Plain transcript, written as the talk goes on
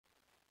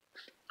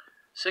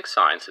6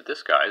 signs that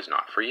this guy is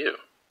not for you.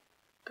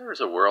 There is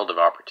a world of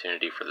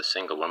opportunity for the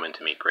single woman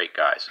to meet great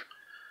guys.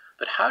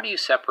 But how do you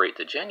separate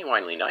the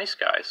genuinely nice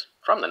guys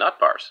from the nut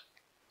bars?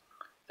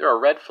 There are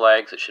red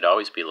flags that should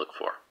always be looked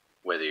for,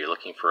 whether you're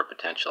looking for a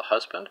potential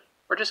husband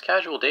or just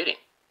casual dating.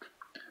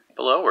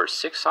 Below are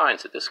 6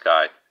 signs that this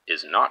guy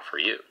is not for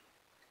you.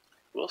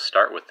 We'll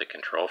start with the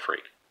control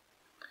freak.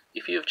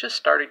 If you have just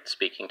started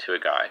speaking to a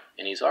guy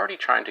and he's already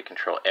trying to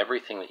control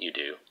everything that you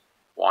do,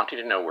 wanting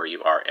to know where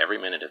you are every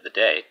minute of the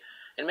day,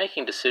 and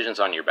making decisions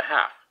on your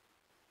behalf,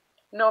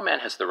 no man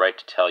has the right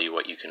to tell you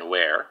what you can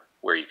wear,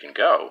 where you can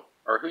go,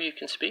 or who you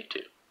can speak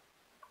to.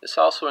 This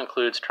also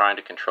includes trying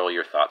to control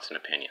your thoughts and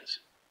opinions.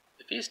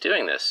 If he's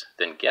doing this,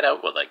 then get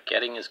out while the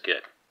getting is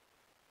good.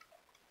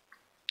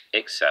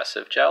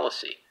 Excessive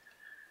jealousy.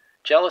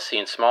 Jealousy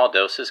in small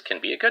doses can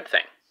be a good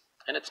thing,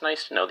 and it's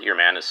nice to know that your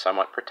man is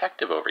somewhat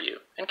protective over you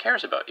and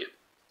cares about you.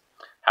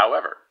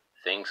 However,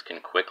 things can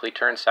quickly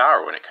turn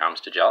sour when it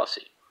comes to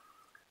jealousy.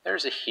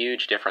 There's a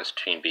huge difference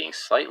between being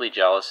slightly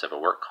jealous of a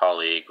work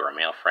colleague or a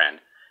male friend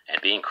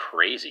and being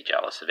crazy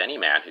jealous of any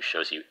man who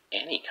shows you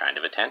any kind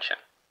of attention.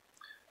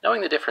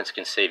 Knowing the difference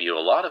can save you a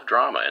lot of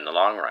drama in the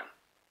long run.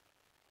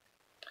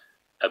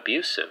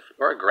 Abusive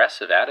or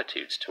aggressive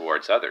attitudes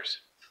towards others.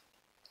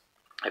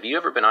 Have you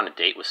ever been on a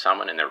date with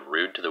someone and they're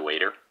rude to the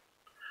waiter?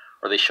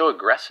 Or they show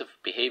aggressive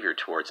behavior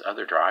towards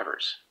other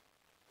drivers?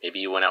 Maybe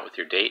you went out with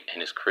your date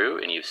and his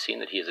crew and you've seen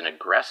that he has an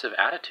aggressive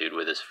attitude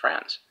with his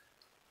friends.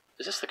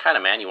 Is this the kind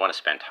of man you want to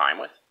spend time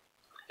with?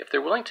 If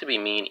they're willing to be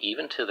mean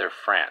even to their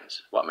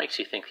friends, what makes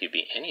you think he'd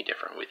be any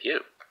different with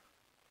you?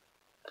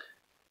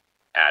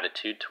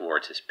 Attitude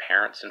towards his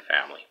parents and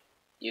family.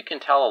 You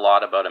can tell a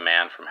lot about a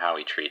man from how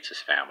he treats his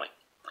family.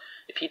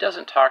 If he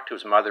doesn't talk to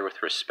his mother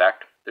with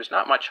respect, there's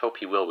not much hope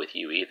he will with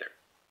you either.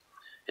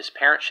 His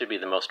parents should be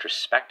the most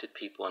respected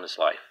people in his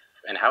life,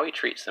 and how he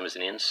treats them is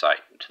an insight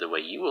into the way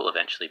you will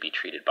eventually be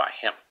treated by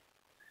him.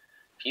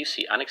 If you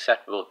see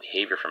unacceptable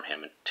behavior from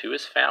him to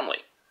his family,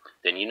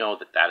 then you know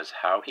that that is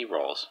how he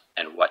rolls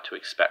and what to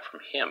expect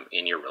from him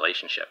in your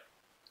relationship.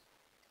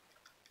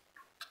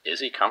 Is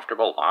he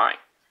comfortable lying?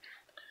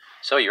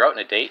 So you're out on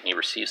a date and he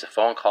receives a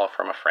phone call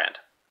from a friend,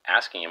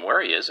 asking him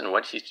where he is and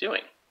what he's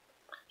doing.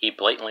 He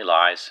blatantly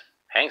lies,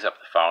 hangs up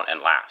the phone,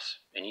 and laughs,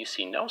 and you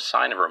see no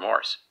sign of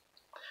remorse.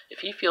 If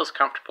he feels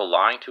comfortable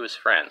lying to his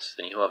friends,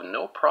 then he'll have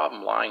no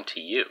problem lying to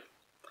you.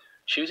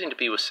 Choosing to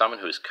be with someone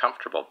who is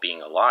comfortable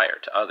being a liar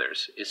to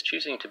others is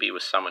choosing to be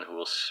with someone who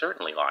will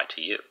certainly lie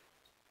to you.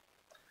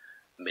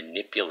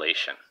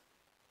 Manipulation.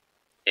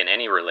 In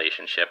any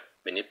relationship,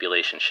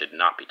 manipulation should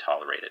not be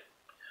tolerated.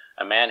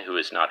 A man who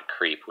is not a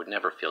creep would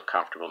never feel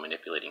comfortable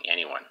manipulating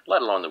anyone,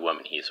 let alone the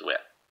woman he is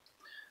with.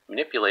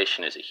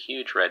 Manipulation is a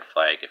huge red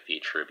flag of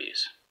future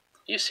abuse.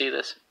 If you see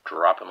this,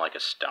 drop him like a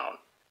stone.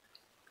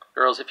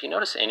 Girls, if you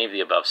notice any of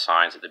the above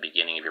signs at the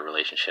beginning of your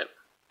relationship,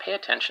 pay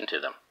attention to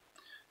them.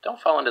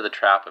 Don't fall into the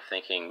trap of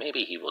thinking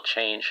maybe he will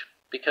change,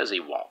 because he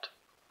won't.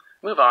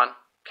 Move on.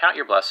 Count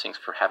your blessings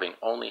for having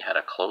only had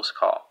a close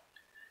call.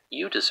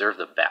 You deserve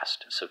the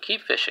best, so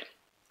keep fishing.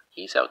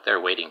 He's out there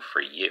waiting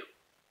for you.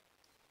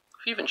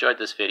 If you've enjoyed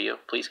this video,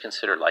 please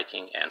consider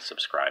liking and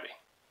subscribing.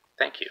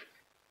 Thank you.